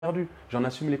perdu. J'en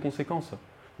assume les conséquences.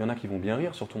 Il y en a qui vont bien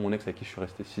rire, surtout mon ex avec qui je suis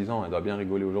resté 6 ans, elle doit bien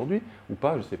rigoler aujourd'hui, ou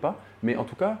pas, je sais pas. Mais en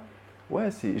tout cas, ouais,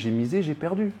 j'ai misé, j'ai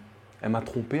perdu. Elle m'a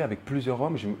trompé avec plusieurs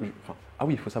hommes. Enfin, ah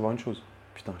oui, il faut savoir une chose.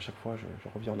 Putain, à chaque fois, je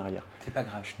reviens en arrière. C'est pas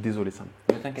grave. Je suis désolé, Sam.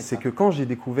 Ne t'inquiète C'est pas. que quand j'ai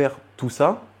découvert tout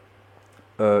ça,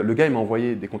 le gars, il m'a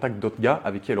envoyé des contacts d'autres gars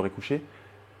avec qui elle aurait couché.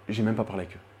 J'ai même pas parlé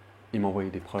avec eux. Il m'a envoyé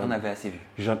des preuves. T'en avais assez vu.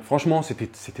 Franchement,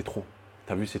 c'était trop.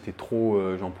 T'as vu, c'était trop,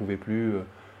 j'en pouvais plus.